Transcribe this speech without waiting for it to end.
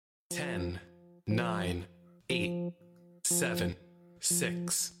9, 8, 7,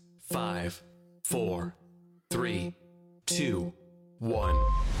 6, 5, 4, 3, 2, 1.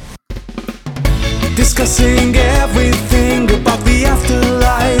 Discussing everything about the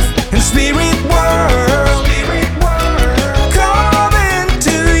afterlife and spirit world. Coming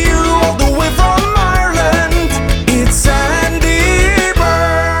to you all the way from Ireland. It's Sandie,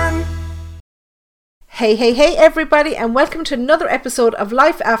 Byrne. Hey everybody, and welcome to another episode of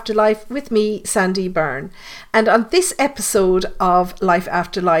Life After Life with me, Sandie Byrne. And on this episode of Life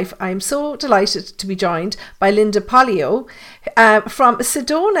After Life, I'm so delighted to be joined by Linda Polio from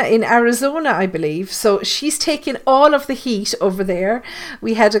Sedona in Arizona, I believe. So she's taking all of the heat over there.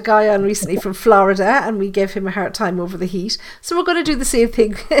 We had a guy on recently from Florida and we gave him a hard time over the heat. So we're going to do the same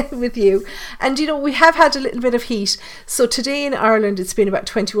thing with you. And you know, we have had a little bit of heat. So today in Ireland, it's been about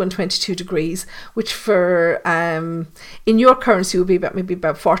 21, 22 degrees, which for in your currency would be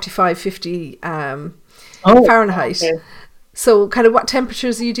about 45, 50 Fahrenheit. Okay. So kind of what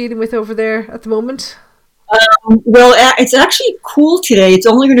temperatures are you dealing with over there at the moment? Well, it's actually cool today. It's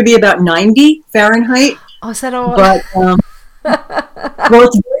only going to be about 90 Fahrenheit. Oh, is that all? But, well,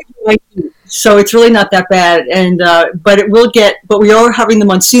 it's very light, so it's really not that bad. And but we are having the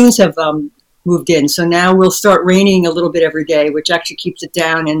monsoons have moved in. So now we'll start raining a little bit every day, which actually keeps it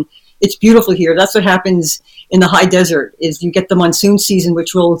down. And it's beautiful here. That's what happens in the high desert is you get the monsoon season,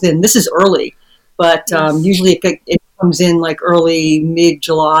 which rolls in. This is early, but usually it comes in like early,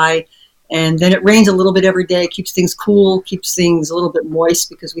 mid-July. And then it rains a little bit every day, keeps things cool, keeps things a little bit moist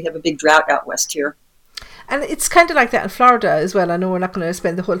because we have a big drought out west here. And it's kind of like that in Florida as well. I know we're not going to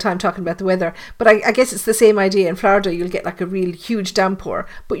spend the whole time talking about the weather, but I guess it's the same idea. In Florida, you'll get like a real huge downpour,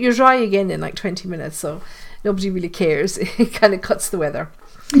 but you're dry again in like 20 minutes, so nobody really cares. It kind of cuts the weather.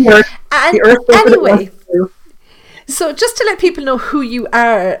 And anyway, so just to let people know who you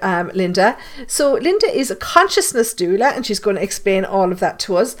are, Linda. So Linda is a consciousness doula, and she's going to explain all of that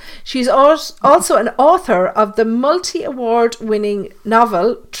to us. She's also an author of the multi-award winning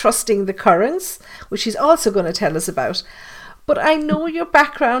novel Trusting the Currents, which she's also going to tell us about. But I know your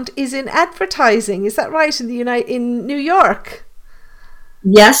background is in advertising. Is that right? In New York?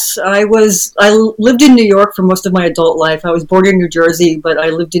 Yes, I lived in New York for most of my adult life. I was born in New Jersey, but I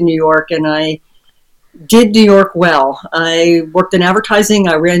lived in New York, and I did New York well. I worked in advertising.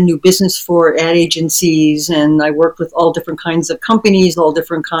 I ran new business for ad agencies, and I worked with all different kinds of companies, all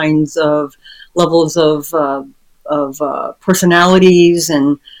different kinds of levels of personalities,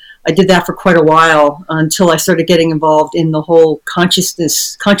 and I did that for quite a while until I started getting involved in the whole conscious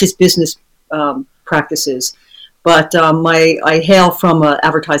business practices. But I hail from an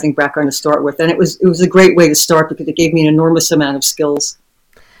advertising background to start with, and it was a great way to start because it gave me an enormous amount of skills.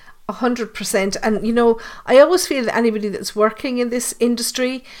 100%. And you know, I always feel that anybody that's working in this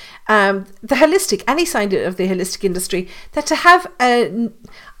industry, any side of the holistic industry, that to have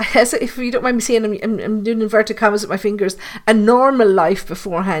if you don't mind me saying, I'm doing inverted commas with my fingers, a normal life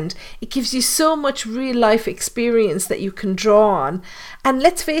beforehand, it gives you so much real life experience that you can draw on. And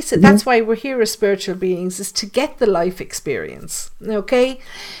let's face it, that's why we're here as spiritual beings, is to get the life experience. Okay,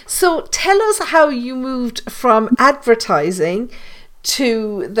 so tell us how you moved from advertising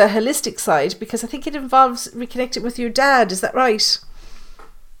to the holistic side, because I think it involves reconnecting with your dad. Is that right?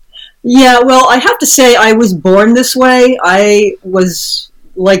 Yeah, well, I have to say I was born this way. I was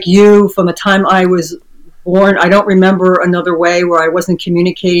like you from the time I was born. I don't remember another way where I wasn't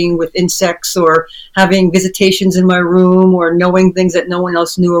communicating with insects or having visitations in my room or knowing things that no one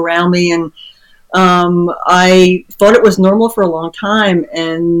else knew around me. And I thought it was normal for a long time.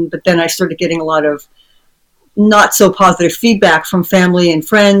 But then I started getting a lot of not so positive feedback from family and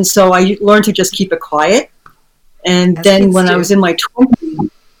friends. So I learned to just keep it quiet. And then when I was in my 20s,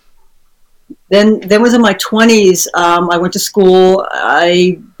 I went to school.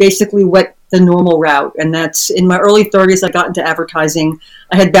 I basically went the normal route. And that's in my early 30s, I got into advertising.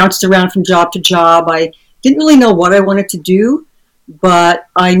 I had bounced around from job to job. I didn't really know what I wanted to do, but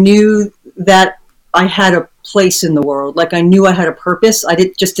I knew that I had a place in the world. Like I knew I had a purpose. I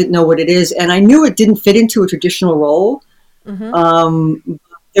just didn't know what it is. And I knew it didn't fit into a traditional role.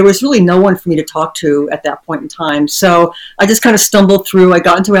 There was really no one for me to talk to at that point in time. So I just kind of stumbled through. I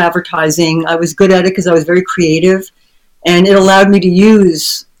got into advertising. I was good at it because I was very creative, and it allowed me to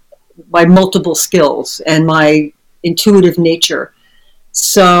use my multiple skills and my intuitive nature.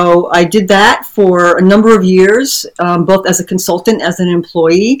 So I did that for a number of years, both as a consultant, as an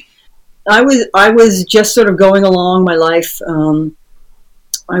employee. I was just sort of going along my life.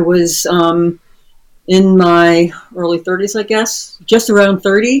 I was in my early 30s, I guess, just around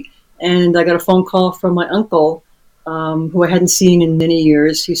 30, and I got a phone call from my uncle who I hadn't seen in many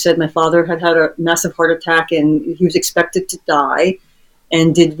years. He said my father had had a massive heart attack and he was expected to die.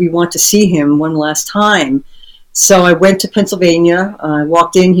 And did we want to see him one last time? So I went to Pennsylvania. I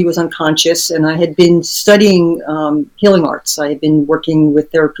walked in, he was unconscious, and I had been studying healing arts. I had been working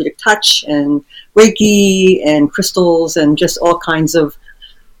with therapeutic touch and Reiki and crystals and just all kinds of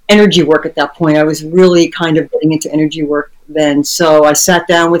energy work at that point. I was really kind of getting into energy work then. So I sat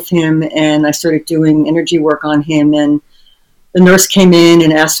down with him and I started doing energy work on him. And the nurse came in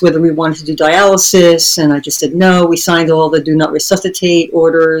and asked whether we wanted to do dialysis. And I just said no. We signed all the do not resuscitate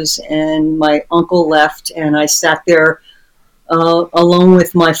orders. And my uncle left and I sat there alone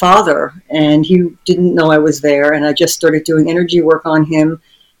with my father. And he didn't know I was there. And I just started doing energy work on him.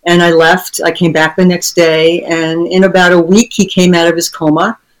 And I left. I came back the next day. And in about a week, he came out of his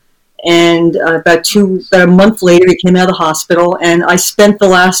coma. And about a month later, he came out of the hospital, and I spent the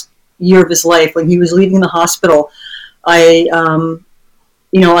last year of his life when he was leaving the hospital. I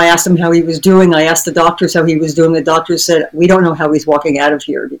asked him how he was doing. I asked the doctors how he was doing. The doctors said, we don't know how he's walking out of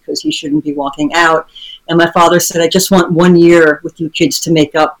here because he shouldn't be walking out. And my father said, I just want 1 year with you kids to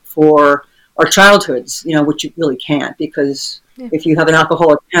make up for our childhoods, which you really can't, because if you have an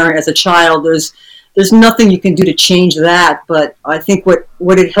alcoholic parent as a child, there's nothing you can do to change that. But I think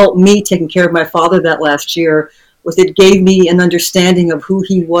what had helped me taking care of my father that last year was it gave me an understanding of who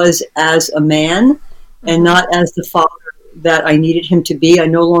he was as a man and not as the father that I needed him to be. I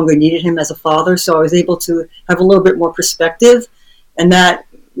no longer needed him as a father, so I was able to have a little bit more perspective, and that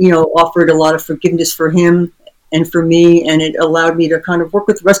offered a lot of forgiveness for him and for me, and it allowed me to kind of work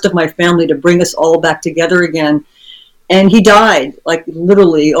with the rest of my family to bring us all back together again. And he died, like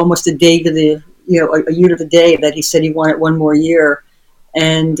literally almost a day to the a year to the day that he said he wanted 1 more year.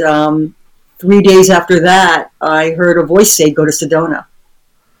 And 3 days after that, I heard a voice say, go to Sedona.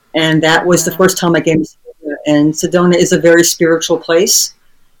 And that was the first time I came to Sedona. And Sedona is a very spiritual place.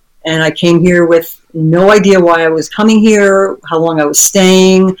 And I came here with no idea why I was coming here, how long I was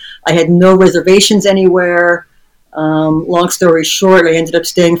staying. I had no reservations anywhere. Long story short, I ended up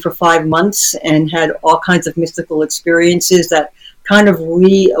staying for 5 months and had all kinds of mystical experiences that kind of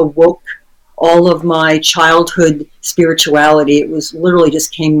reawoke all of my childhood spirituality. It was literally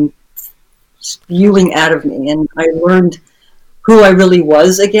just came spewing out of me, and I learned who I really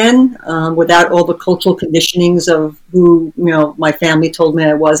was again, without all the cultural conditionings of who my family told me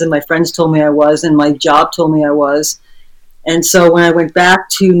I was, and my friends told me I was, and my job told me I was. And so when I went back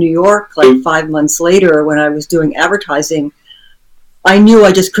to New York, like 5 months later, when I was doing advertising, I knew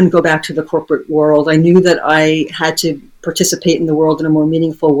I just couldn't go back to the corporate world. I knew that I had to participate in the world in a more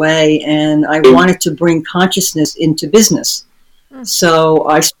meaningful way, and I wanted to bring consciousness into business. So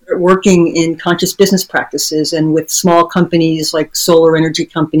I started working in conscious business practices and with small companies like solar energy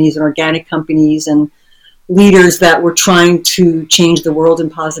companies and organic companies and leaders that were trying to change the world in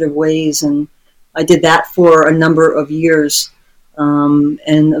positive ways. And I did that for a number of years, and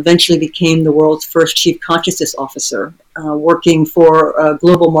eventually became the world's first chief consciousness officer, working for a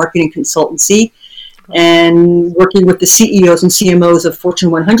global marketing consultancy and working with the CEOs and CMOs of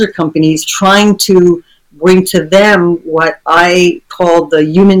Fortune 100 companies, trying to bring to them what I call the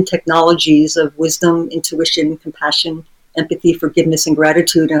human technologies of wisdom, intuition, compassion, empathy, forgiveness, and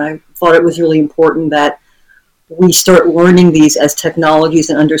gratitude. And I thought it was really important that we start learning these as technologies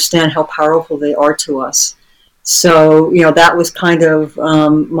and understand how powerful they are to us. So, that was kind of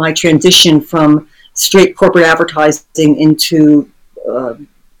my transition from straight corporate advertising into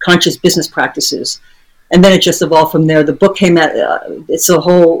conscious business practices. And then it just evolved from there. The book came out, it's a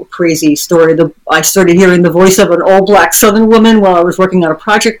whole crazy story. I started hearing the voice of an all-black Southern woman while I was working on a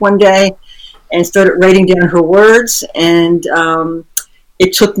project one day and started writing down her words. And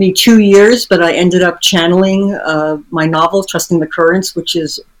it took me 2 years, but I ended up channeling my novel, Trusting the Currents,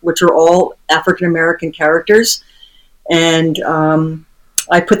 which are all African-American characters. And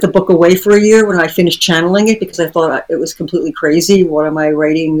I put the book away for a year when I finished channeling it because I thought it was completely crazy. What am I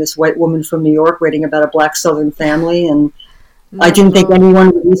writing? This white woman from New York writing about a black Southern family. And I didn't think anyone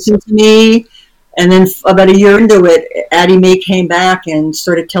would listen to me. And then about a year into it, Addie Mae came back and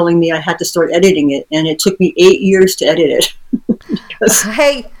started telling me I had to start editing it. And it took me 8 years to edit it.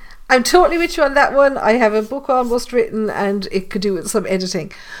 Hey, I'm totally with you on that one. I have a book almost written and it could do with some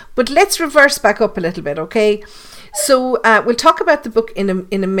editing. But let's reverse back up a little bit, okay? So we'll talk about the book in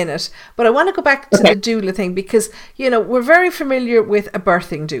a minute, but I want to go back to the doula thing because, we're very familiar with a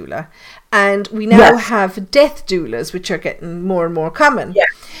birthing doula, and we now have death doulas, which are getting more and more common. Yeah.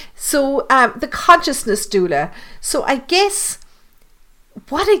 So the consciousness doula. So I guess,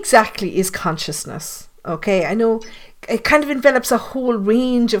 what exactly is consciousness? Okay, I know it kind of envelops a whole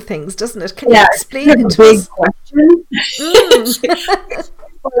range of things, doesn't it? Can you Yeah, explain it's it a to big us? question. Mm.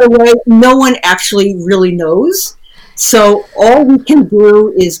 By the way, no one actually really knows. So all we can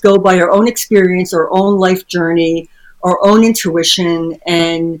do is go by our own experience, our own life journey, our own intuition,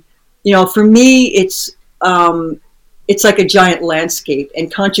 and for me, it's like a giant landscape,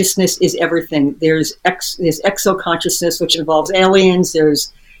 and consciousness is everything. There's exo consciousness, which involves aliens.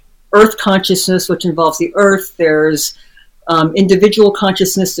 There's Earth consciousness, which involves the Earth. There's individual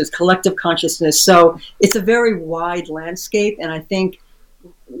consciousness. There's collective consciousness. So it's a very wide landscape, and I think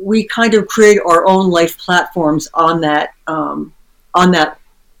we kind of create our own life platforms on that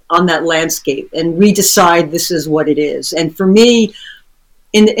landscape, and we decide this is what it is. And for me,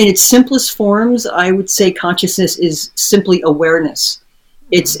 in its simplest forms, I would say consciousness is simply awareness.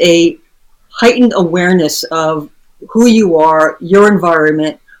 It's a heightened awareness of who you are, your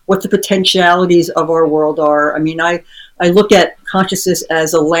environment, what the potentialities of our world are. I mean, I look at consciousness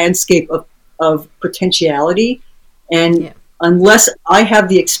as a landscape of potentiality, and unless I have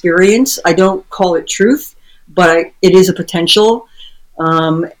the experience, I don't call it truth, but it is a potential.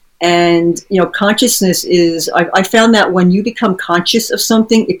 And consciousness is, I found that when you become conscious of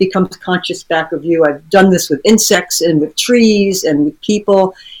something, it becomes conscious back of you. I've done this with insects and with trees and with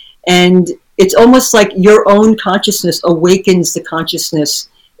people, and it's almost like your own consciousness awakens the consciousness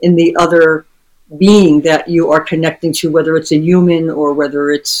in the other being that you are connecting to, whether it's a human or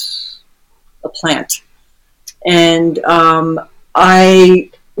whether it's a plant. And I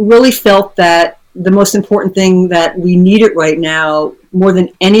really felt that the most important thing that we needed right now, more than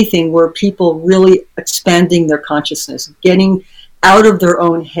anything, were people really expanding their consciousness, getting out of their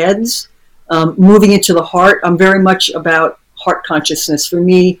own heads, moving into the heart. I'm very much about heart consciousness. For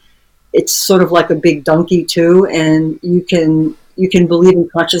me, it's sort of like a big donkey too, and you can believe in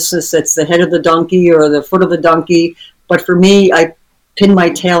consciousness that's the head of the donkey or the foot of the donkey. But for me, I pin my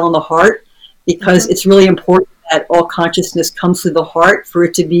tail on the heart, because it's really important that all consciousness comes through the heart for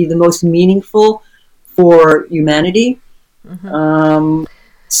it to be the most meaningful for humanity.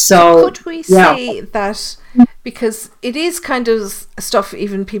 So could we say that, because it is kind of stuff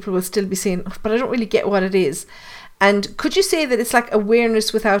even people will still be saying, but I don't really get what it is. And could you say that it's like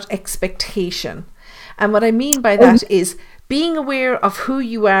awareness without expectation? And what I mean by that is being aware of who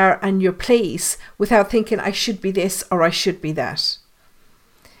you are and your place without thinking I should be this or I should be that.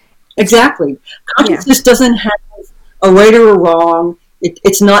 Exactly. Consciousness doesn't have a right or a wrong.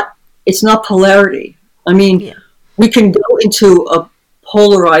 It's not polarity. I mean, we can go into a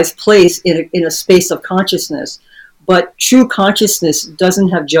polarized place in a space of consciousness, but true consciousness doesn't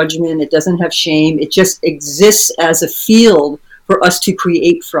have judgment. It doesn't have shame. It just exists as a field for us to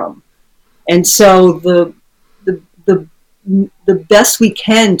create from. And so the best we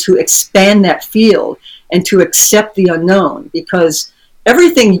can to expand that field and to accept the unknown, because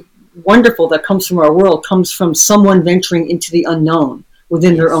everything wonderful that comes from our world comes from someone venturing into the unknown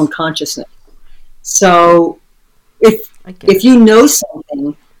within their own consciousness. So if you know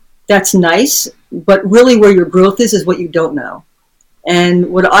something, that's nice, but really where your growth is what you don't know.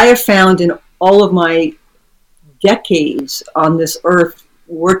 And what I have found in all of my decades on this earth,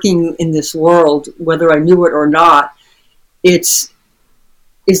 working in this world, whether I knew it or not, is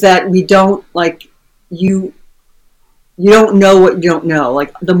that we don't, like, you don't know what you don't know.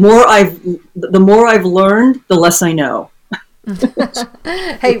 Like, the more I've learned, the less I know.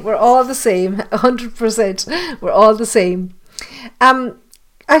 Hey, we're all the same, 100%. We're all the same.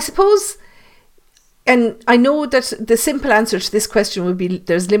 I suppose, and I know that the simple answer to this question would be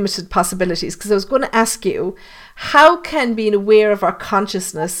there's limited possibilities, because I was going to ask you, how can being aware of our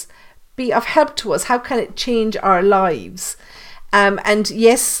consciousness be of help to us? How can it change our lives? And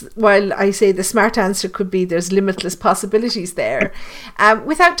yes, while I say the smart answer could be there's limitless possibilities there,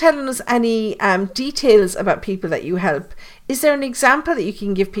 without telling us any details about people that you help, is there an example that you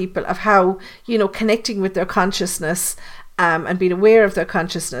can give people of how, connecting with their consciousness and being aware of their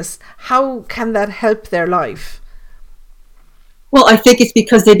consciousness, how can that help their life? Well, I think it's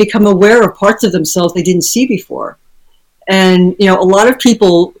because they become aware of parts of themselves they didn't see before. And, a lot of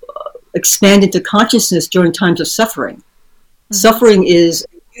people expand into consciousness during times of suffering. Suffering is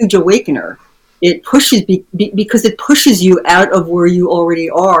a huge awakener. It pushes because it pushes you out of where you already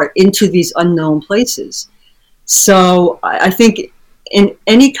are into these unknown places. So I think in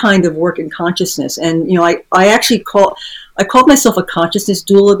any kind of work in consciousness, and I actually called myself a consciousness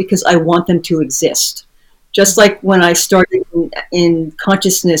doula because I want them to exist. Just like when I started in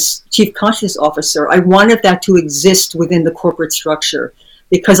consciousness, chief consciousness officer, I wanted that to exist within the corporate structure,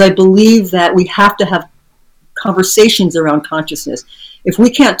 because I believe that we have to have conversations around consciousness. If we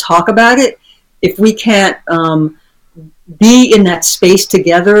can't talk about it, if we can't be in that space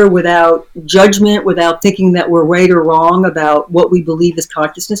together without judgment, without thinking that we're right or wrong about what we believe is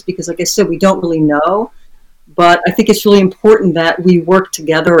consciousness, because like I said, we don't really know. But I think it's really important that we work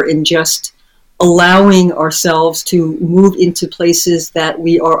together in just allowing ourselves to move into places that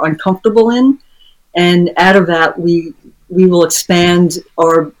we are uncomfortable in. And out of that, we will expand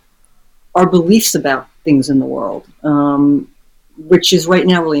our beliefs about things in the world, which is right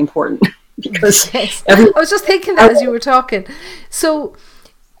now really important. Because yes. I was just thinking that as you were talking. So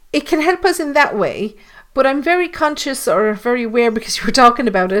it can help us in that way, but I'm very conscious or very aware, because you were talking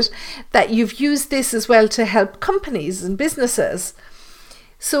about it, that you've used this as well to help companies and businesses.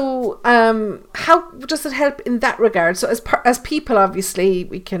 So how does it help in that regard? So as people, obviously,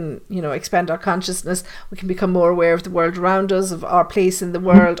 we can, expand our consciousness. We can become more aware of the world around us, of our place in the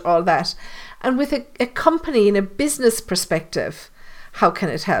world, all that. And with a company in a business perspective, how can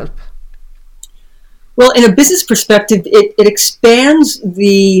it help? Well, in a business perspective, it expands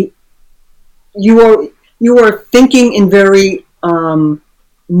you are thinking in very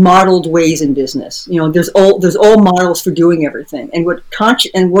modeled ways in business. There's all models for doing everything, and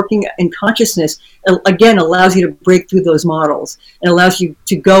working in consciousness again allows you to break through those models and allows you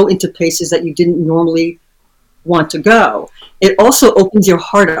to go into places that you didn't normally want to go. It also opens your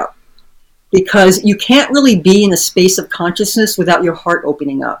heart up, because you can't really be in a space of consciousness without your heart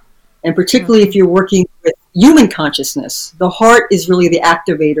opening up. And particularly if you're working with human consciousness, the heart is really the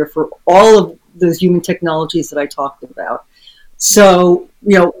activator for all of those human technologies that I talked about. So,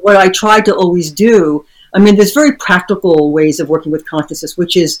 what I try to always do, there's very practical ways of working with consciousness,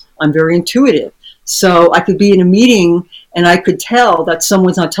 which is I'm very intuitive. So I could be in a meeting and I could tell that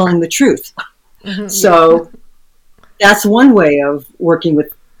someone's not telling the truth. So that's one way of working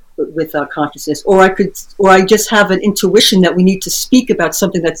with consciousness. Or I just have an intuition that we need to speak about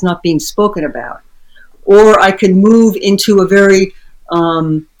something that's not being spoken about. Or I can move into a very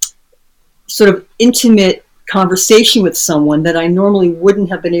sort of intimate conversation with someone that I normally wouldn't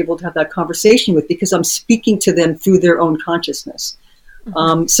have been able to have that conversation with, because I'm speaking to them through their own consciousness.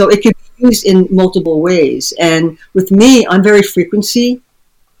 So it can be used in multiple ways. And with me, I'm very frequency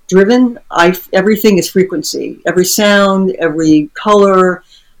driven. Everything is frequency. Every sound, every color.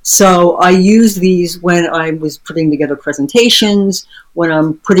 So I use these when I was putting together presentations, when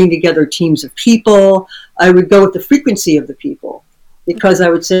I'm putting together teams of people. I would go with the frequency of the people, because I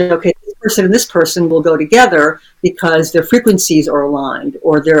would say, okay, this person and this person will go together because their frequencies are aligned,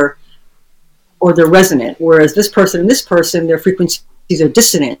 or they're resonant, whereas this person and this person, their frequencies are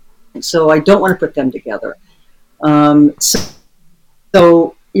dissonant. So I don't want to put them together.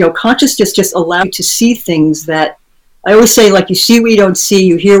 So consciousness just allows you to see things that, I always say, like, you see what you don't see,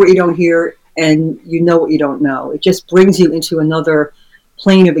 you hear what you don't hear, and you know what you don't know. It just brings you into another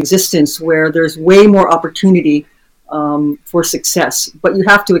plane of existence where there's way more opportunity for success, but you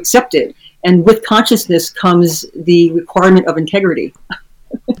have to accept it. And with consciousness comes the requirement of integrity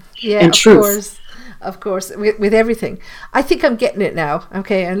and truth. Of course, with everything. I think I'm getting it now.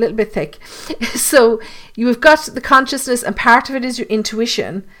 Okay, I'm a little bit thick. So you've got the consciousness, and part of it is your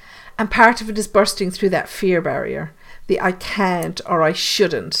intuition, and part of it is bursting through that fear barrier. The I can't or I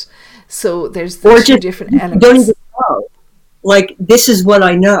shouldn't. So there's two different elements. Don't even know. Like, this is what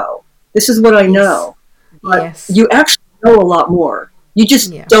I know. This is what I know. But you actually know a lot more. You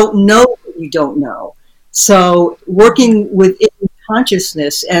just don't know what you don't know. So working within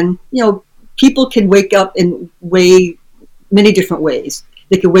consciousness, and people can wake up in many different ways.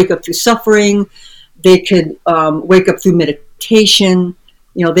 They could wake up through suffering. They could wake up through meditation.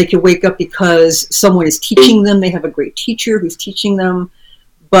 They could wake up because someone is teaching them. They have a great teacher who's teaching them.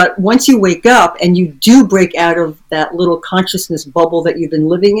 But once you wake up and you do break out of that little consciousness bubble that you've been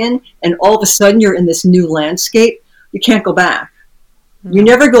living in, and all of a sudden you're in this new landscape, you can't go back. You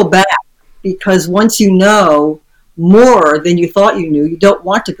never go back, because once you know more than you thought you knew, you don't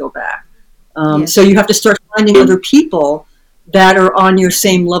want to go back. So you have to start finding other people that are on your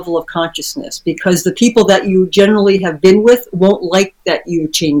same level of consciousness, because the people that you generally have been with won't like that you're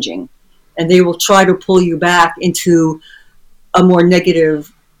changing, and they will try to pull you back into a more negative,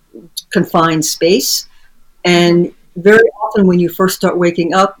 confined space. And very often when you first start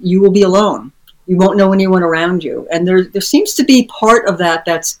waking up, you will be alone. You won't know anyone around you. And there seems to be part of that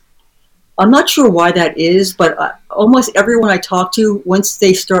that's, I'm not sure why that is, but almost everyone I talk to, once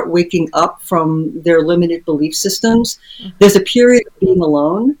they start waking up from their limited belief systems, there's a period of being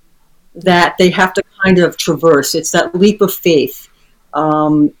alone that they have to kind of traverse. It's that leap of faith.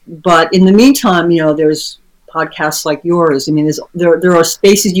 But in the meantime, there's podcasts like yours. There are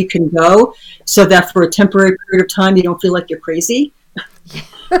spaces you can go so that for a temporary period of time, you don't feel like you're crazy.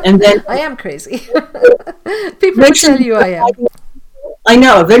 And then I am crazy. People will tell you I am. I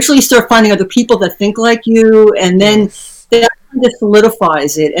know. Eventually, you start finding other people that think like you, and then Yes. that kind of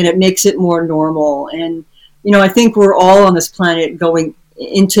solidifies it, and it makes it more normal. And I think we're all on this planet going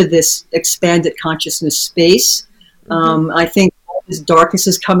into this expanded consciousness space. I think all this darkness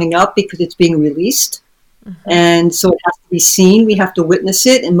is coming up because it's being released, and so it has to be seen. We have to witness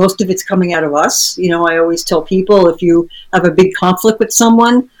it, and most of it's coming out of us. I always tell people, if you have a big conflict with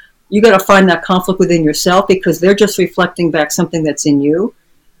someone, you got to find that conflict within yourself, because they're just reflecting back something that's in you.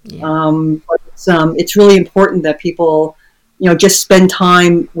 Yeah. But it's really important that people, just spend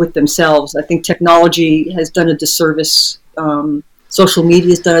time with themselves. I think technology has done a disservice. Social media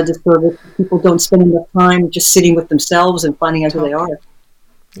has done a disservice. People don't spend enough time just sitting with themselves and finding out who they are.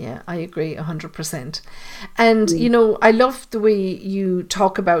 Yeah, I agree 100%. And, I love the way you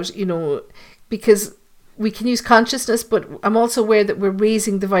talk about, because we can use consciousness, but I'm also aware that we're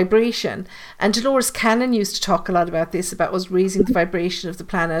raising the vibration. And Dolores Cannon used to talk a lot about this, about us raising the vibration of the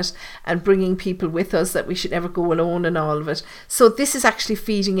planet and bringing people with us, that we should never go alone and all of it. So this is actually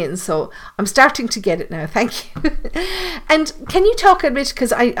feeding in. So I'm starting to get it now. Thank you. And can you talk a bit,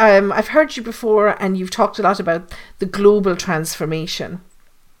 because I've heard you before and you've talked a lot about the global transformation.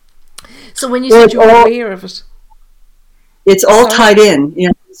 So when you said you were aware of it, it's all tied in.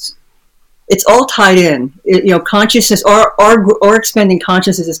 It's all tied in. Consciousness, our expanding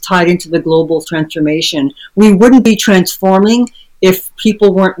consciousness is tied into the global transformation. We wouldn't be transforming if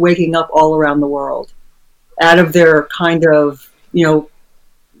people weren't waking up all around the world out of their kind of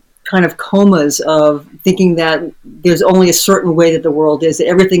comas of thinking that there's only a certain way that the world is, that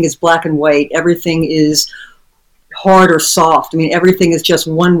everything is black and white, everything is hard or soft. I mean, everything is just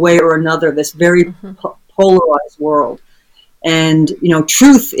one way or another, this very polarized world. And,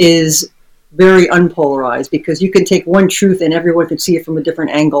 truth is very unpolarized, because you can take one truth and everyone can see it from a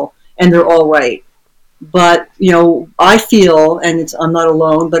different angle and they're all right. But, I feel, and I'm not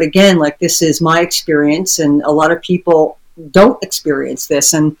alone, but again, like, this is my experience, and a lot of people don't experience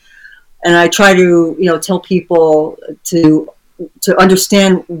this. And I try to, tell people to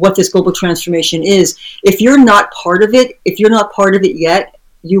understand what this global transformation is. If you're not part of it, yet,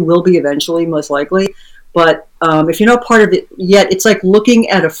 you will be eventually, most likely. But if you're not part of it yet, it's like looking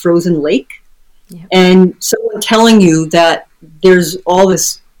at a frozen lake, and someone telling you that there's all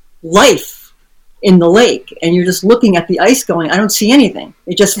this life in the lake, and you're just looking at the ice going, I don't see anything.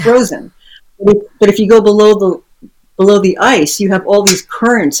 It's just frozen. But if you go below the ice, you have all these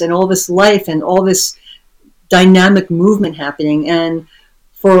currents and all this life and all this dynamic movement happening. And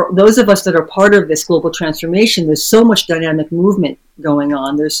for those of us that are part of this global transformation, there's so much dynamic movement going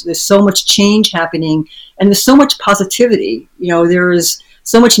on. There's so much change happening, and there's so much positivity. There is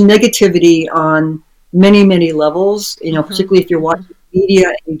so much negativity on many, many levels, particularly if you're watching media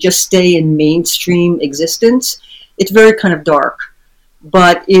and you just stay in mainstream existence. It's very kind of dark.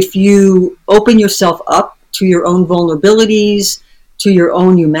 But if you open yourself up to your own vulnerabilities, to your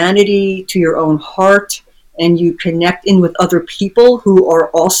own humanity, to your own heart, and you connect in with other people who are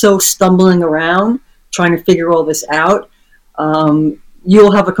also stumbling around trying to figure all this out,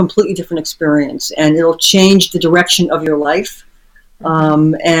 you'll have a completely different experience, and it'll change the direction of your life.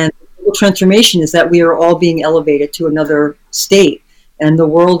 And the transformation is that we are all being elevated to another state, and the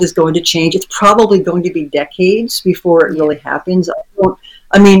world is going to change. It's probably going to be decades before it really happens.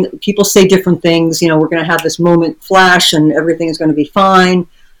 People say different things. We're going to have this moment flash and everything is going to be fine.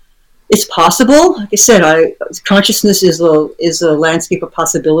 It's possible. Like I said, consciousness is a landscape of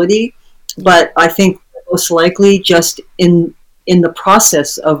possibility, but I think most likely just in the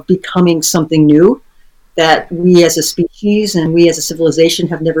process of becoming something new that we as a species and we as a civilization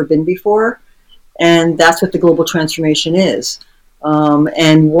have never been before. And that's what the global transformation is.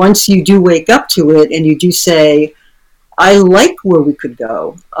 And once you do wake up to it and you do say, I like where we could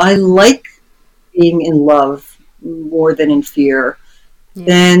go, I like being in love more than in fear,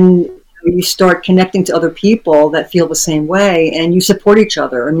 then you start connecting to other people that feel the same way, and you support each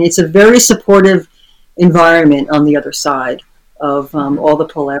other. I mean, it's a very supportive environment on the other side of all the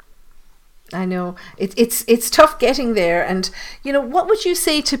polarity. I know it's tough getting there. And what would you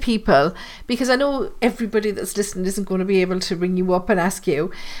say to people, because I know everybody that's listening isn't going to be able to ring you up and ask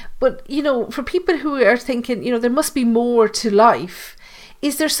you, but for people who are thinking there must be more to life,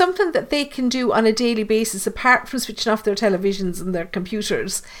 is there something that they can do on a daily basis apart from switching off their televisions and their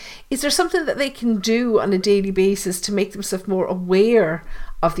computers? Is there something that they can do on a daily basis to make themselves more aware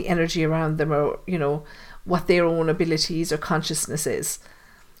of the energy around them, or what their own abilities or consciousness is?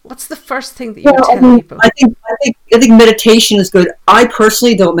 What's the first thing that you Well, would I tell mean, people? I think meditation is good. I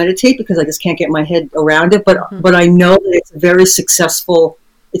personally don't meditate because I just can't get my head around it. But I know that it's very successful.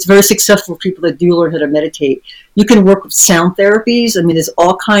 It's very successful for people that do learn how to meditate. You can work with sound therapies. I mean, there's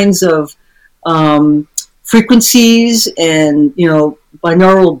all kinds of frequencies and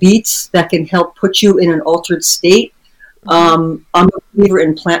binaural beats that can help put you in an altered state. I'm a believer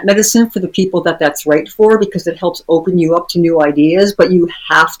in plant medicine for the people that's right for, because it helps open you up to new ideas. But you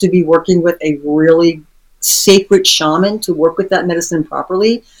have to be working with a really sacred shaman to work with that medicine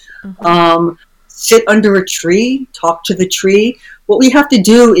properly. Sit under a tree, talk to the tree. What we have to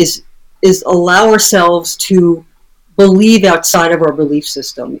do is allow ourselves to believe outside of our belief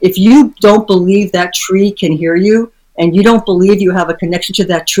system. If you don't believe that tree can hear you, and you don't believe you have a connection to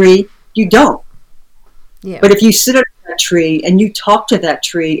that tree, you don't. Yeah. But if you sit under that tree and you talk to that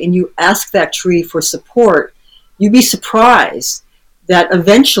tree and you ask that tree for support, you'd be surprised that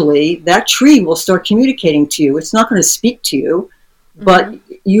eventually that tree will start communicating to you. It's not going to speak to you, but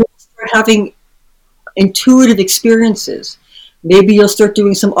you start having intuitive experiences. Maybe you'll start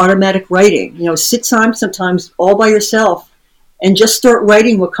doing some automatic writing. Sit sometimes all by yourself and just start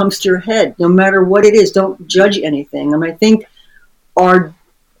writing what comes to your head, no matter what it is. Don't judge anything. I think our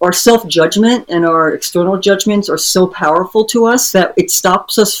self-judgment and our external judgments are so powerful to us that it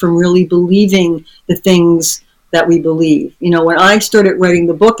stops us from really believing the things that we believe. When I started writing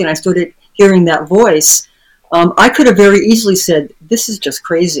the book and I started hearing that voice, I could have very easily said, this is just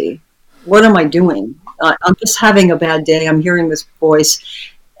crazy. What am I doing? I'm just having a bad day. I'm hearing this voice,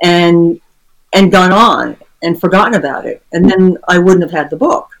 and gone on and forgotten about it. And then I wouldn't have had the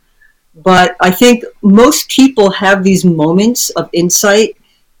book. But I think most people have these moments of insight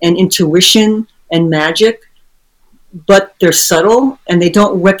and intuition and magic, but they're subtle and they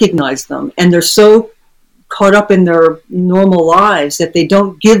don't recognize them. And they're so caught up in their normal lives that they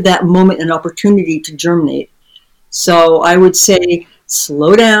don't give that moment an opportunity to germinate. So I would say,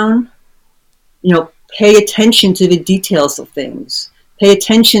 slow down, pay attention to the details of things. Pay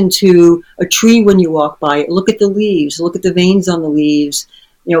attention to a tree when you walk by it. Look at the leaves, look at the veins on the leaves.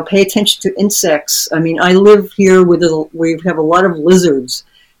 Pay attention to insects. I mean, I live here where we have a lot of lizards,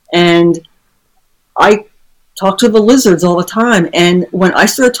 and I talk to the lizards all the time. And when I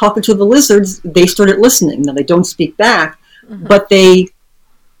started talking to the lizards, they started listening. Now, they don't speak back, but they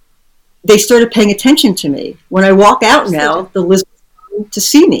started paying attention to me. When I walk out now, the lizards come to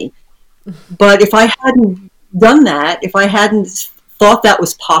see me. But if I hadn't done that, if I hadn't thought that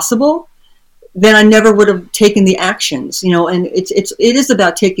was possible, then I never would have taken the actions, and it is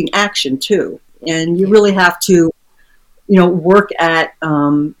about taking action too. And you really have to, work at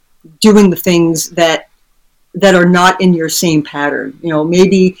doing the things that are not in your same pattern.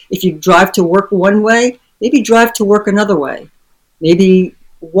 Maybe if you drive to work one way, maybe drive to work another way. Maybe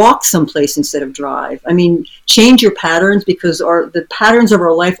walk someplace instead of drive. I mean, change your patterns, because the patterns of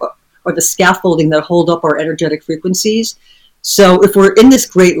our life are the scaffolding that hold up our energetic frequencies. So if we're in this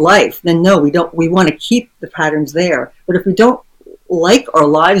great life, then no, we don't. We want to keep the patterns there. But if we don't like our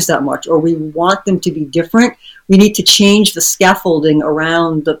lives that much, or we want them to be different, we need to change the scaffolding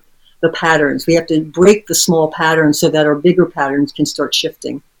around the patterns. We have to break the small patterns so that our bigger patterns can start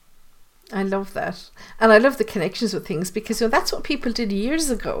shifting. I love that. And I love the connections with things, because that's what people did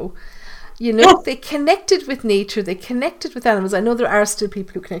years ago. They connected with nature, they connected with animals. I know there are still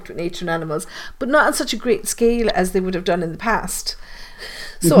people who connect with nature and animals, but not on such a great scale as they would have done in the past.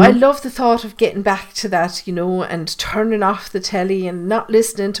 So I love the thought of getting back to that, and turning off the telly and not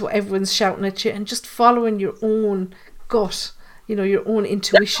listening to what everyone's shouting at you, and just following your own gut, your own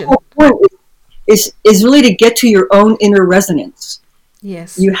intuition. The whole point is really to get to your own inner resonance.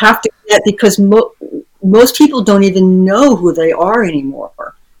 Yes. You have to get, because most people don't even know who they are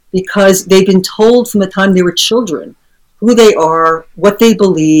anymore, because they've been told from the time they were children who they are, what they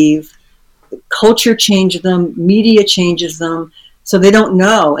believe. Culture changes them, media changes them, so they don't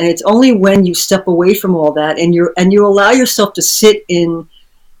know. And it's only when you step away from all that and you allow yourself to sit in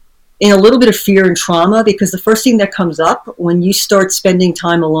a little bit of fear and trauma, because the first thing that comes up when you start spending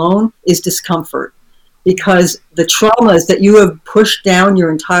time alone is discomfort. Because the traumas that you have pushed down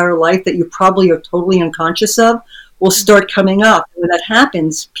your entire life that you probably are totally unconscious of will start coming up. When that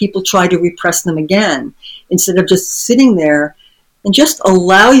happens, people try to repress them again, instead of just sitting there and just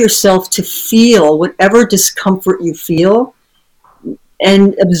allow yourself to feel whatever discomfort you feel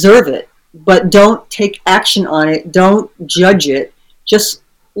and observe it. But don't take action on it. Don't judge it. Just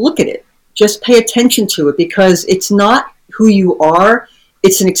look at it. Just pay attention to it, because it's not who you are.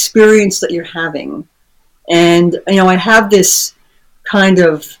 It's an experience that you're having. And, I have this kind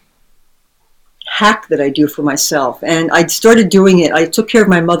of hack that I do for myself. And I started doing it. I took care of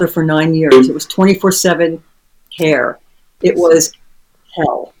my mother for 9 years. It was 24/7 care. It was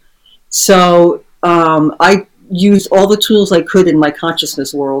hell. So I used all the tools I could in my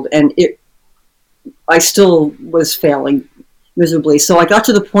consciousness world, and I still was failing miserably. So I got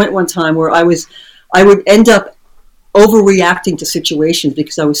to the point one time where I would end up overreacting to situations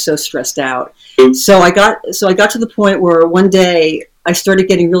because I was so stressed out. So I got to the point where one day I started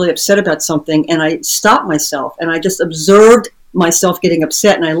getting really upset about something, and I stopped myself and I just observed myself getting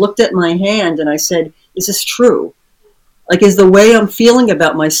upset, and I looked at my hand and I said, is this true? Like, is the way I'm feeling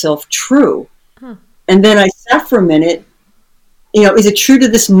about myself true? And then I sat for a minute, is it true to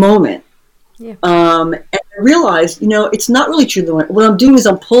this moment? Yeah. And I realized, it's not really true to the moment. What I'm doing is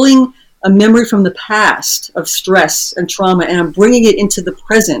I'm pulling a memory from the past of stress and trauma, and I'm bringing it into the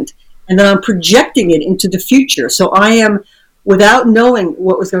present, and then I'm projecting it into the future. So I am, without knowing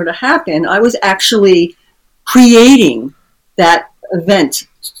what was going to happen, I was actually creating that event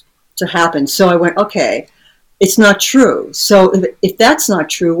to happen. So I went, okay, it's not true. So if that's not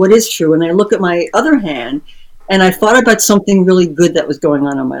true, what is true? And I look at my other hand, and I thought about something really good that was going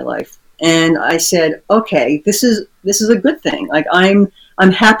on in my life. And I said, okay, this is a good thing. Like, I'm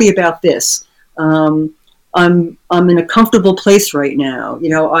happy about this. I'm in a comfortable place right now.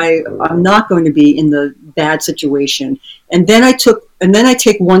 I'm not going to be in the bad situation. And then I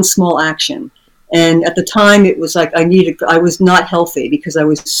take one small action. And at the time, it was like I was not healthy because I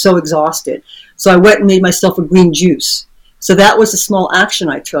was so exhausted. So I went and made myself a green juice. So that was a small action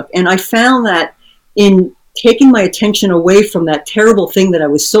I took. And I found that in taking my attention away from that terrible thing that I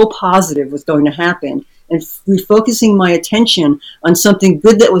was so positive was going to happen, and refocusing my attention on something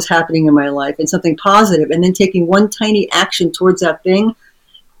good that was happening in my life and something positive, and then taking one tiny action towards that thing,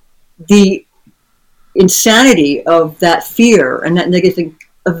 the insanity of that fear and that negative thing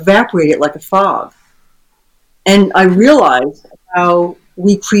evaporated like a fog. And I realized how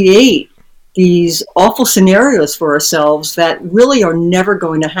we create these awful scenarios for ourselves that really are never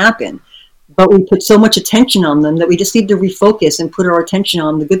going to happen. But we put so much attention on them that we just need to refocus and put our attention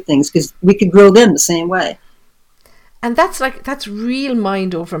on the good things, because we could grow them the same way. And that's real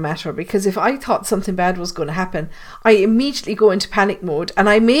mind over matter, because if I thought something bad was going to happen, I immediately go into panic mode and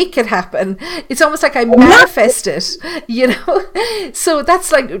I make it happen. It's almost like I manifest it, So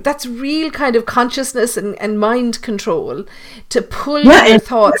that's real kind of consciousness and mind control to pull your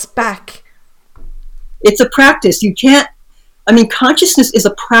thoughts back. It's a practice. You can't, consciousness is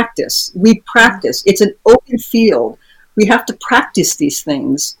a practice. We practice. It's an open field. We have to practice these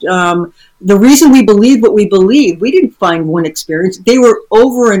things. The reason we believe what we believe, we didn't find one experience. They were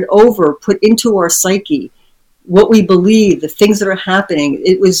over and over put into our psyche. What we believe, the things that are happening.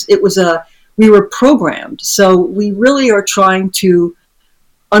 We were programmed. So we really are trying to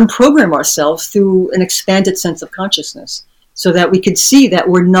unprogram ourselves through an expanded sense of consciousness, so that we could see that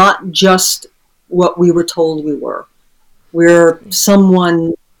we're not just what we were told we were. We're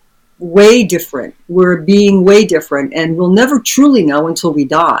someone way different. We're being way different, and we'll never truly know until we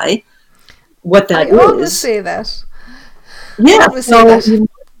die what that is. I always say that. Yeah.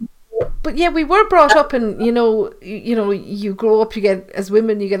 But yeah, we were brought up, and you grow up. As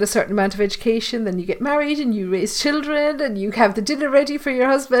women, you get a certain amount of education, then you get married, and you raise children, and you have the dinner ready for your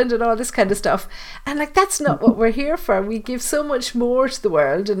husband, and all this kind of stuff. And that's not what we're here for. We give so much more to the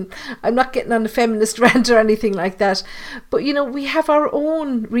world, and I'm not getting on a feminist rant or anything like that. But we have our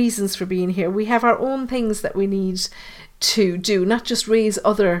own reasons for being here. We have our own things that we need to do, not just raise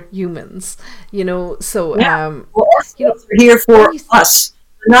other humans. So our souls are here for us.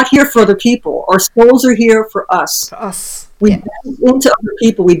 We're not here for other people. Our souls are here for us. For us. We bounce into other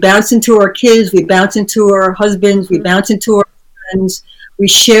people. We bounce into our kids. We bounce into our husbands. We bounce into our friends. We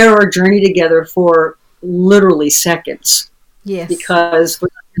share our journey together for literally seconds. Yes. Because we're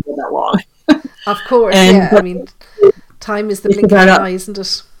not here that long. Of course, time is the blink of an eye, isn't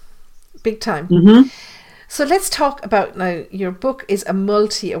it? Big time. Mm-hmm. So let's talk about, now, your book is a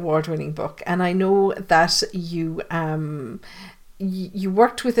multi-award-winning book, and I know that you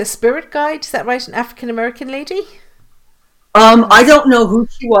worked with a spirit guide, is that right? An African-American lady? I don't know who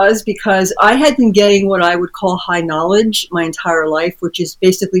she was, because I had been getting what I would call high knowledge my entire life, which is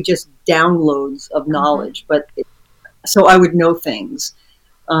basically just downloads of knowledge. So I would know things.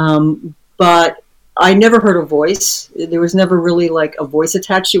 But I never heard a voice. There was never really like a voice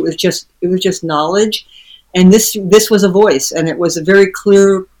attached. It was just knowledge. And this was a voice, and it was a very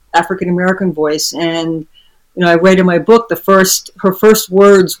clear African-American voice. And I read in my book, her first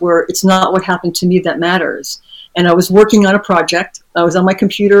words were, "It's not what happened to me that matters." And I was working on a project. I was on my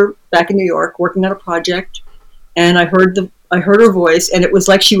computer back in New York working on a project, and I heard I heard her voice, and it was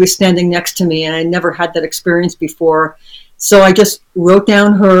like she was standing next to me, and I never had that experience before. So I just wrote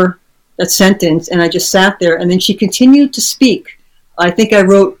down that sentence, and I just sat there, and then she continued to speak. I think I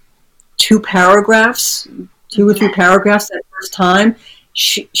wrote two or three paragraphs that first time.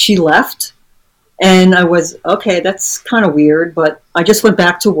 She left, and I was, okay, that's kind of weird, but I just went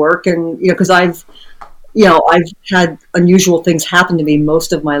back to work, and, because I've had unusual things happen to me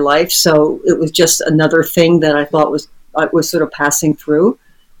most of my life, so it was just another thing that I thought I was sort of passing through.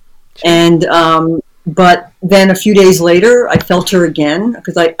 And but then a few days later, I felt her again,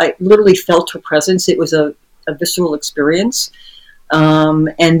 because I literally felt her presence. It was a visceral experience.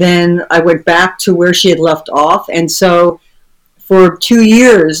 And then I went back to where she had left off. And so for 2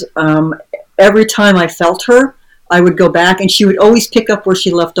 years, every time I felt her, I would go back, and she would always pick up where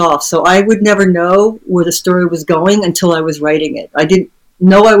she left off. So I would never know where the story was going until I was writing it. I didn't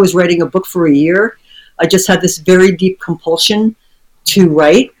know I was writing a book for a year. I just had this very deep compulsion to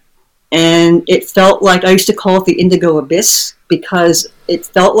write. And it felt like, I used to call it the indigo abyss, because it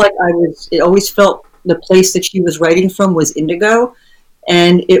felt like it always felt the place that she was writing from was indigo.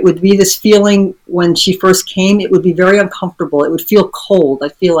 And it would be this feeling when she first came, it would be very uncomfortable. It would feel cold.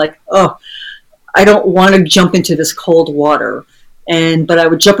 I'd feel like, oh, I don't want to jump into this cold water. But I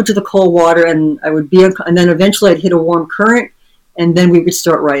would jump into the cold water, and I would and then eventually I'd hit a warm current, and then we would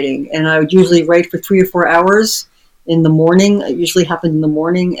start writing. And I would usually write for 3 or 4 hours in the morning. It usually happened in the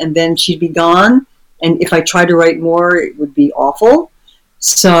morning, and then she'd be gone. And if I tried to write more, it would be awful.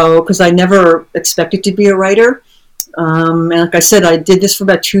 So, because I never expected to be a writer. And like I said, I did this for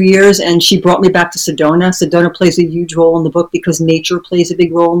about 2 years, and she brought me back to Sedona. Sedona plays a huge role in the book because nature plays a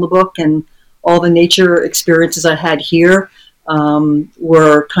big role in the book, and all the nature experiences I had here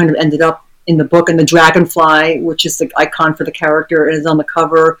were kind of ended up in the book. And the dragonfly, which is the icon for the character and is on the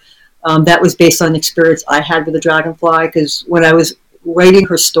cover, that was based on an experience I had with the dragonfly, because when I was writing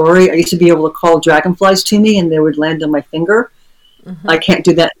her story, I used to be able to call dragonflies to me, and they would land on my finger. Mm-hmm. I can't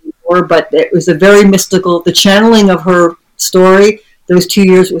do that anymore, but it was a very mystical, the channeling of her story, those 2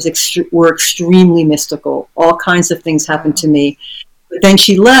 years were extremely mystical. All kinds of things happened to me. But then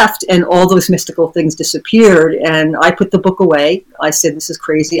she left, and all those mystical things disappeared, and I put the book away. I said, this is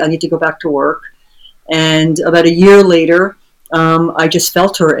crazy. I need to go back to work. And about a year later, I just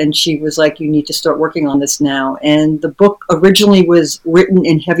felt her, and she was like, you need to start working on this now. And the book originally was written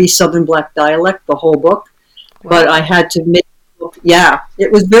in heavy Southern Black dialect, the whole book. Wow. But I had to make the book,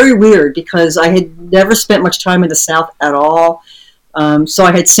 it was very weird, because I had never spent much time in the South at all. So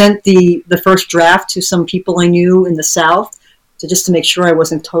I had sent the first draft to some people I knew in the South, just to make sure I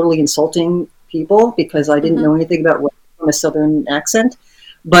wasn't totally insulting people, because I didn't know anything about writing from a Southern accent.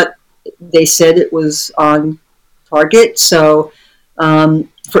 But they said it was on target. So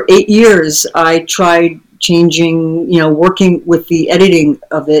for 8 years, I tried changing, working with the editing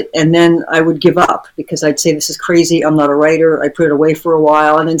of it, and then I would give up, because I'd say, this is crazy, I'm not a writer. I put it away for a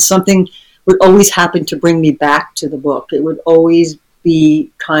while, and then something would always happen to bring me back to the book. It would always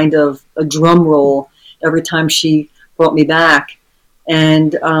be kind of a drum roll every time she brought me back.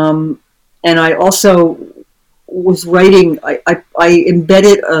 And I also was writing, I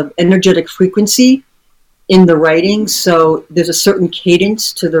embedded an energetic frequency in the writing, so there's a certain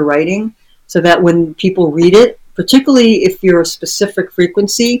cadence to the writing, so that when people read it, particularly if you're a specific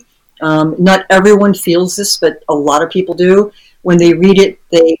frequency, not everyone feels this, but a lot of people do. When they read it,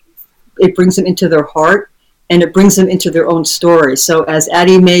 it brings them into their heart, and it brings them into their own story. So as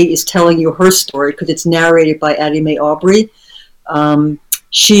Addie Mae is telling you her story, because it's narrated by Addie Mae Aubrey,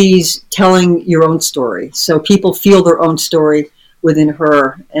 she's telling your own story. So people feel their own story within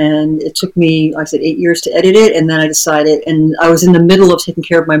her. And it took me, like I said, 8 years to edit it. And then I decided, and I was in the middle of taking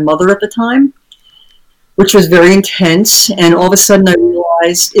care of my mother at the time, which was very intense. And all of a sudden I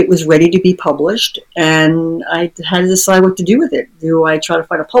realized it was ready to be published. And I had to decide what to do with it. Do I try to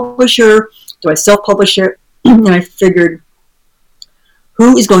find a publisher? Do I self-publish it? And I figured,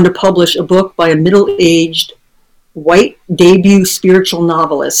 who is going to publish a book by a middle-aged white debut spiritual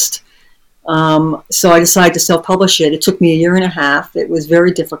novelist? So I decided to self-publish it. It took me 1.5 years. It was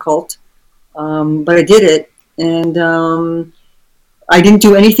very difficult, but I did it. And I didn't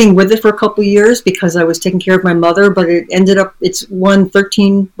do anything with it for a couple of years because I was taking care of my mother, but it ended up, it's won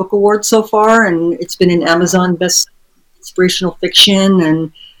 13 book awards so far, and it's been in Amazon Best Inspirational Fiction,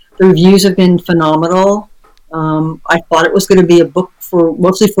 and the reviews have been phenomenal. I thought it was going to be a book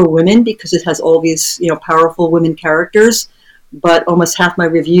mostly for women because it has all these, powerful women characters, but almost half my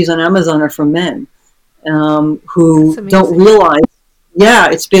reviews on Amazon are from men who don't realize. Yeah,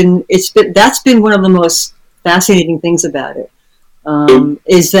 that's been one of the most fascinating things about it,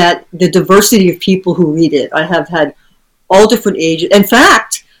 is that the diversity of people who read it. I have had all different ages. In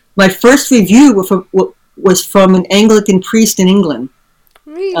fact, my first review was from an Anglican priest in England.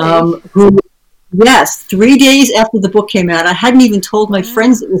 Really? Who, yes, 3 days after the book came out, I hadn't even told my Wow.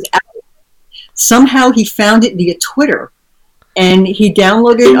 friends it was out. Somehow he found it via Twitter, and he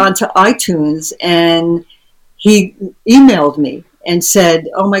downloaded it onto iTunes, and he emailed me and said,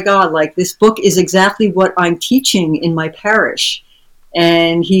 "Oh my God, like this book is exactly what I'm teaching in my parish."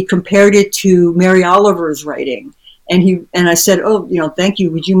 And he compared it to Mary Oliver's writing. And I said, "Oh, thank you.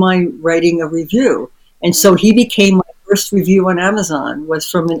 Would you mind writing a review?" And so he became my first review on Amazon, was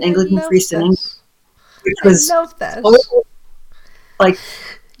from an I Anglican love priest in England, that. which I was love that. so, like,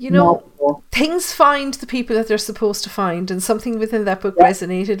 You know, remarkable. things find the people that they're supposed to find, and something within that book Yeah.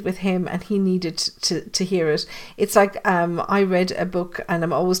 resonated with him, and he needed to hear it. It's like I read a book, and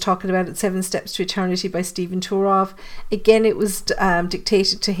I'm always talking about it, 7 Steps to Eternity by Stephen Turov. Again, it was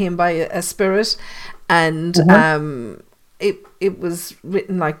dictated to him by a spirit, and it was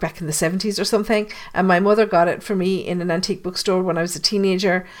written like back in the 70s or something, and my mother got it for me in an antique bookstore when I was a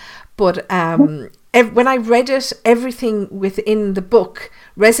teenager. But when I read it, everything within the book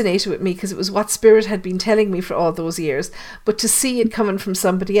resonated with me because it was what Spirit had been telling me for all those years. But to see it coming from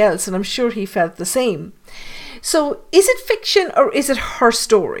somebody else, and I'm sure he felt the same. So is it fiction or is it her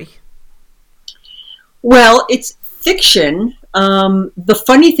story? Well, it's fiction. The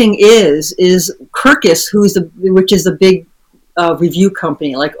funny thing is Kirkus, which is the big review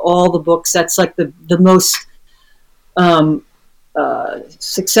company, like all the books. That's like the most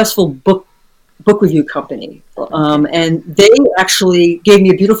successful book review company, and they actually gave me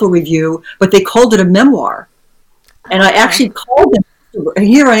a beautiful review, but they called it a memoir. And I actually called them. And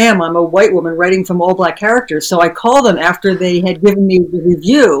here I am. I'm a white woman writing from all black characters. So I called them after they had given me the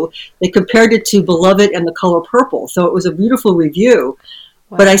review. They compared it to Beloved and The Color Purple. So it was a beautiful review.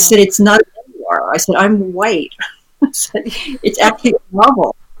 Wow. But I said, it's not a memoir. I said, I'm white. I said, it's actually a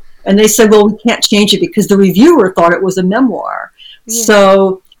novel. And they said, well, we can't change it because the reviewer thought it was a memoir. Yeah.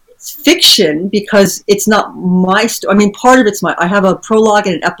 So it's fiction because it's not my story. I mean, part of it's I have a prologue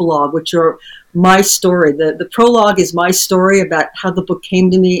and an epilogue, which are my story. The prologue is my story about how the book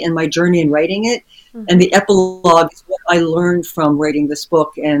came to me and my journey in writing it. Mm-hmm. And the epilogue is what I learned from writing this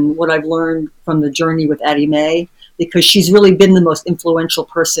book and what I've learned from the journey with Addie Mae, because she's really been the most influential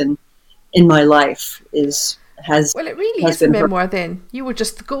person in my life. Well, it really is a memoir then. You were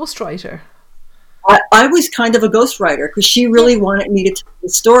just the ghostwriter. I was kind of a ghostwriter because she really wanted me to tell the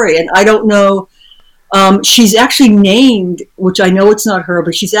story. And I don't know, she's actually named, which I know it's not her,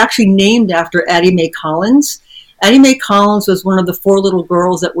 but she's actually named after Addie Mae Collins. Addie Mae Collins was one of the 4 little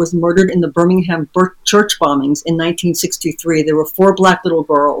girls that was murdered in the Birmingham church bombings in 1963. There were 4 black little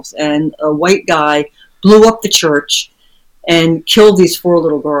girls, and a white guy blew up the church and killed these 4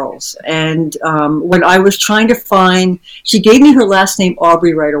 little girls. And when I was trying to find, she gave me her last name,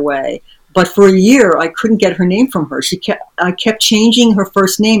 Aubrey, right away. But for a year, I couldn't get her name from her. I kept changing her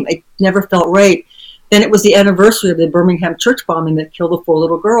first name. It never felt right. Then it was the anniversary of the Birmingham church bombing that killed the 4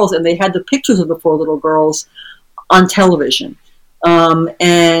 little girls, and they had the pictures of the 4 little girls on television.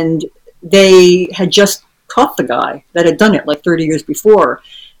 And they had just caught the guy that had done it like 30 years before.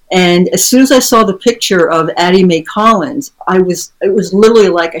 And as soon as I saw the picture of Addie Mae Collins, it was literally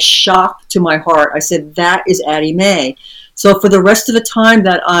like a shock to my heart. I said, that is Addie Mae. So for the rest of the time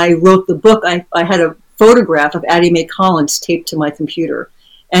that I wrote the book, I had a photograph of Addie Mae Collins taped to my computer.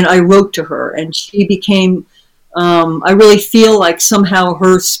 And I wrote to her, and she became, I really feel like somehow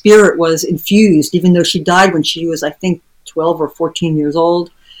her spirit was infused, even though she died when she was, I think, 12 or 14 years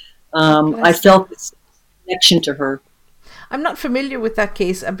old. I felt this connection to her. I'm not familiar with that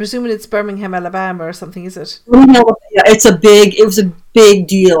case. I'm presuming it's Birmingham, Alabama or something, is it? Yeah, it was a big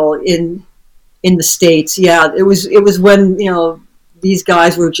deal in the States. Yeah, it was when, these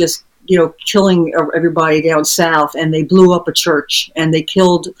guys were just, killing everybody down south, and they blew up a church and they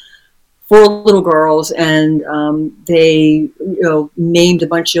killed 4 little girls, and they, named a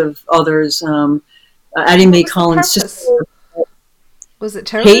bunch of others. Addie Mae Collins' sister. Was it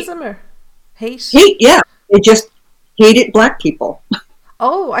terrorism or hate? Hate, yeah. They just hated black people.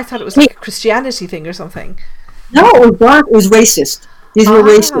 Oh, I thought it was like a Christianity thing or something. No, it was black. It was racist. These were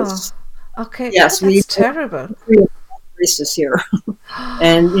racists. Okay. Yes, that's terrible. Racist here,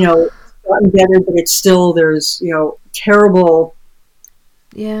 and it's gotten better, but it's still there's terrible.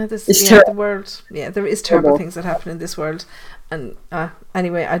 Yeah, the world. Yeah, there is terrible things that happen in this world, and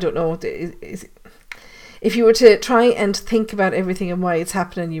anyway, I don't know. If you were to try and think about everything and why it's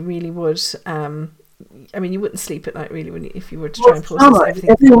happening, you really would. I mean, you wouldn't sleep at night, really, if you were to try and process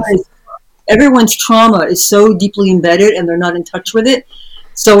everything. Everyone's trauma is so deeply embedded, and they're not in touch with it.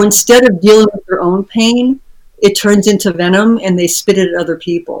 So instead of dealing with their own pain, it turns into venom and they spit it at other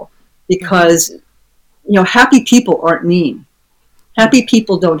people. Because, happy people aren't mean. Happy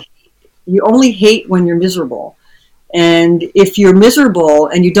people don't hate. You only hate when you're miserable. And if you're miserable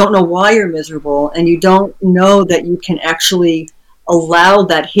and you don't know why you're miserable and you don't know that you can actually allow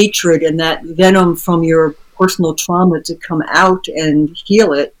that hatred and that venom from your personal trauma to come out and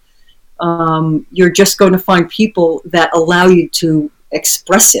heal it, you're just going to find people that allow you to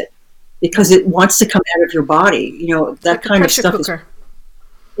express it because it wants to come out of your body. That like kind of stuff cooker.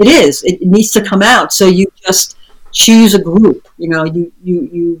 It needs to come out. So you just choose a group.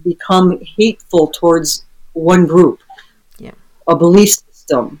 You become hateful towards one group, a belief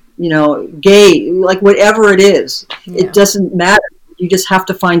system, gay, like whatever it is. It doesn't matter. You just have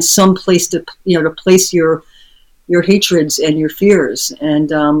to find some place to place your hatreds and your fears. And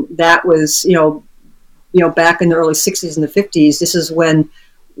that was back in the early 60s and the 50s. This is when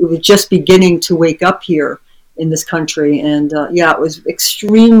we were just beginning to wake up here in this country, and it was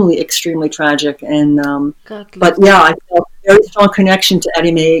extremely, extremely tragic. And I felt a very strong connection to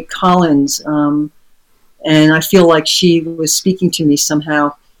Addie Mae Collins, and I feel like she was speaking to me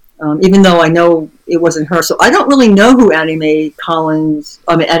somehow, even though I know it wasn't her. So I don't really know who Addie Mae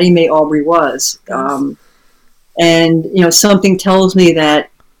Aubrey was, and something tells me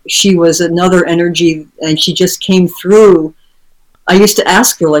that she was another energy, and she just came through. I used to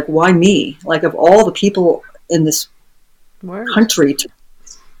ask her, like, why me? Like, of all the people in this country to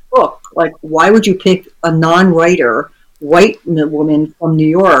book, like, why would you pick a non-writer white woman from New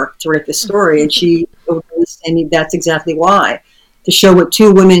York to write this story? And she was saying that's exactly why, to show what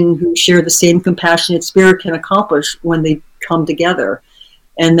two women who share the same compassionate spirit can accomplish when they come together,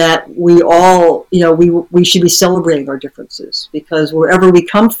 and that we all, we should be celebrating our differences, because wherever we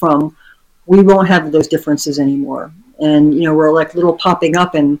come from, we won't have those differences anymore. And we're like little popping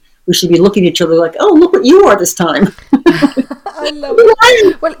up, and we should be looking at each other like, oh, look what you are this time. I love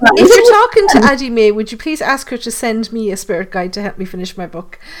it. Well, if you're talking to Addie Mae, would you please ask her to send me a spirit guide to help me finish my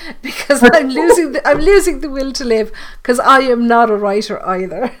book? Because I'm losing the will to live, because I am not a writer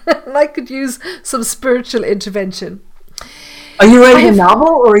either. And I could use some spiritual intervention. Are you writing a novel,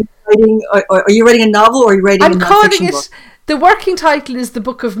 or are you writing a novel, or are you writing I'm a calling nonfiction it book? The working title is The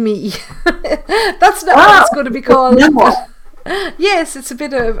Book of Me. That's not what it's going to be called. Yes, it's a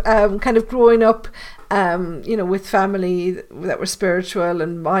bit of kind of growing up, with family that were spiritual,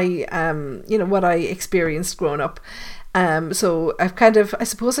 and my, what I experienced growing up. So I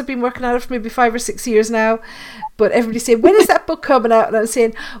suppose I've been working on it for maybe 5 or 6 years now, but everybody's saying, when is that book coming out? And I'm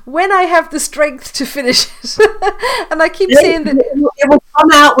saying, when I have the strength to finish it. And I keep saying that it will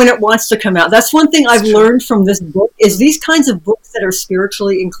come out when it wants to come out. That's one thing I've learned from this book, is these kinds of books that are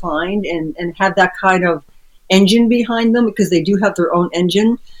spiritually inclined and have that kind of engine behind them, because they do have their own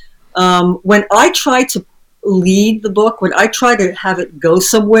engine. When I try to lead the book, when I try to have it go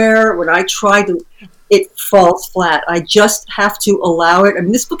somewhere, it falls flat. I just have to allow it. I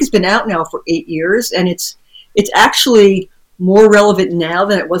mean, this book has been out now for 8 years, and it's actually more relevant now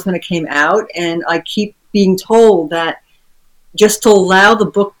than it was when it came out. And I keep being told that just to allow the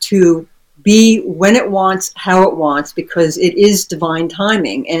book to be when it wants, how it wants, because it is divine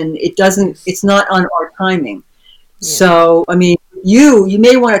timing, and it's not on our timing. Yeah. So, I mean, you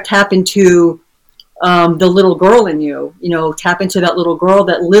may want to tap into the little girl in you, tap into that little girl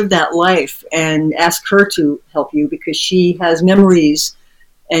that lived that life, and ask her to help you, because she has memories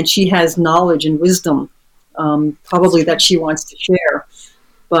and she has knowledge and wisdom, probably that she wants to share.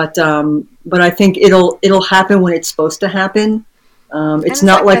 But I think it'll happen when it's supposed to happen. It's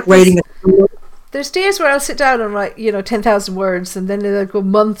not like writing a. There's days where I'll sit down and write, 10,000 words, and then it'll go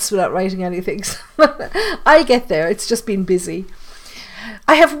months without writing anything. So I get there. It's just been busy.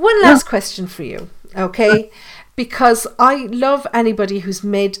 I have one last question for you, okay? Because I love anybody who's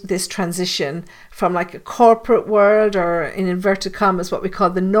made this transition from like a corporate world, or in inverted commas, what we call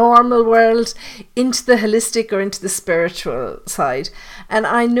the normal world, into the holistic or into the spiritual side. And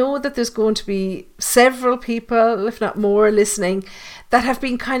I know that there's going to be several people, if not more, listening that have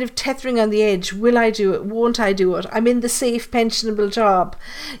been kind of tethering on the edge. Will I do it? Won't I do it? I'm in the safe, pensionable job.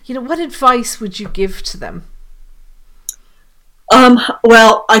 What advice would you give to them?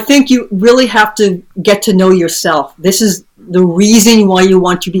 Well, I think you really have to get to know yourself. This is the reason why you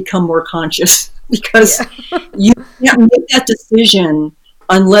want to become more conscious, because you can't make that decision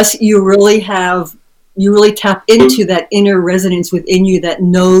unless you really tap into that inner resonance within you that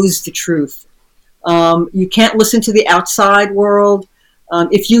knows the truth. You can't listen to the outside world.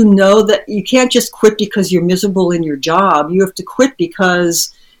 If you know that you can't just quit because you're miserable in your job, you have to quit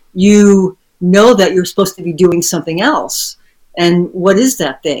because you know that you're supposed to be doing something else. And what is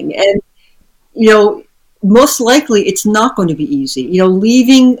that thing? And, most likely it's not going to be easy.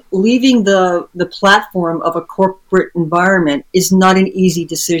 Leaving the platform of a corporate environment is not an easy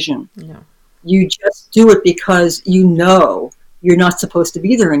decision. No. You just do it because you're not supposed to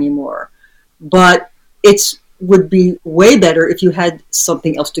be there anymore. But it would be way better if you had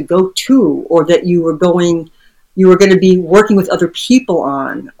something else to go to, or that you were going to be working with other people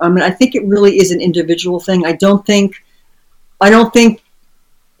on. I mean, I think it really is an individual thing. I don't think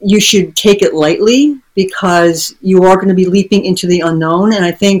you should take it lightly, because you are going to be leaping into the unknown. And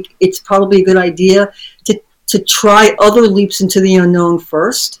I think it's probably a good idea to try other leaps into the unknown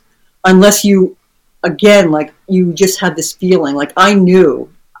first, unless you, again, like, you just have this feeling, like, I knew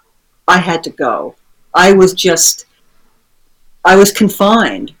I had to go. I was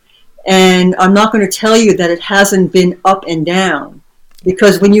confined. And I'm not going to tell you that it hasn't been up and down,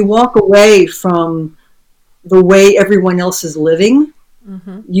 because when you walk away from the way everyone else is living,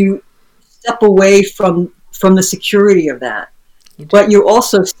 you step away from the security of that. But you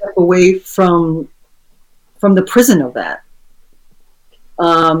also step away from the prison of that.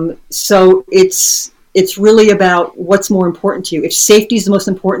 So it's really about what's more important to you. If safety is the most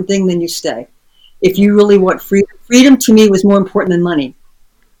important thing, then you stay. If you really want freedom to me was more important than money.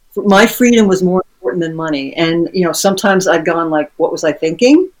 My freedom was more important than money. And, sometimes I've gone like, what was I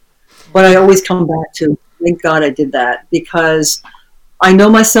thinking? But I always come back to, thank God I did that, because I know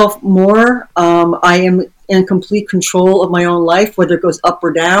myself more. I am in complete control of my own life, whether it goes up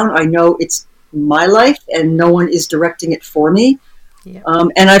or down. I know it's my life and no one is directing it for me. Yeah.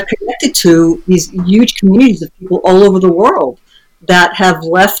 And I've connected to these huge communities of people all over the world that have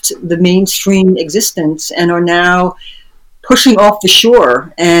left the mainstream existence and are now pushing off the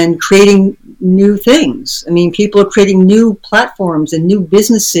shore and creating new things. I mean, people are creating new platforms and new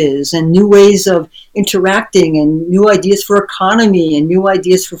businesses and new ways of interacting and new ideas for economy and new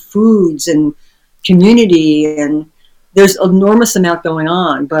ideas for foods and community. And there's an enormous amount going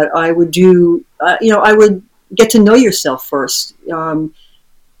on, but I would I would get to know yourself first. You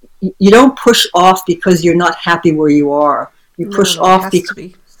don't push off because you're not happy where you are. You push off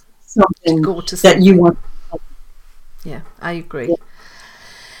because something that you want. Yeah, I agree. Yeah.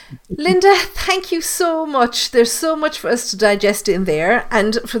 Linda, thank you so much. There's so much for us to digest in there.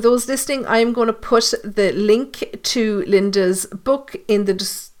 And for those listening, I'm going to put the link to Linda's book in the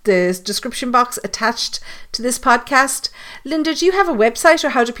description box attached to this podcast. Linda, do you have a website, or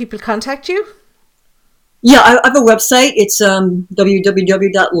how do people contact you? Yeah, I have a website. It's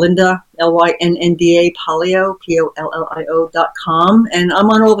www.linda.polio.com. And I'm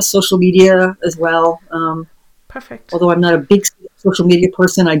on all the social media as well. Perfect. Although I'm not a big social media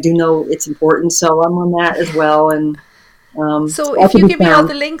person, I do know it's important, so I'm on that as well. And so if you give me all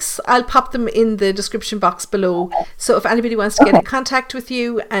the links, I'll pop them in the description box below. So if anybody wants to get in contact with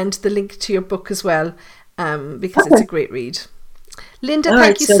you, and the link to your book as well, because it's a great read. Linda,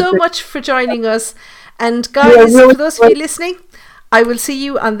 thank you so much for joining us. And guys, for those of you listening, I will see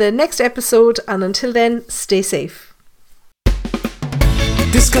you on the next episode. And until then, stay safe.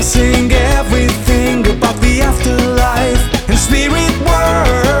 Discussing everything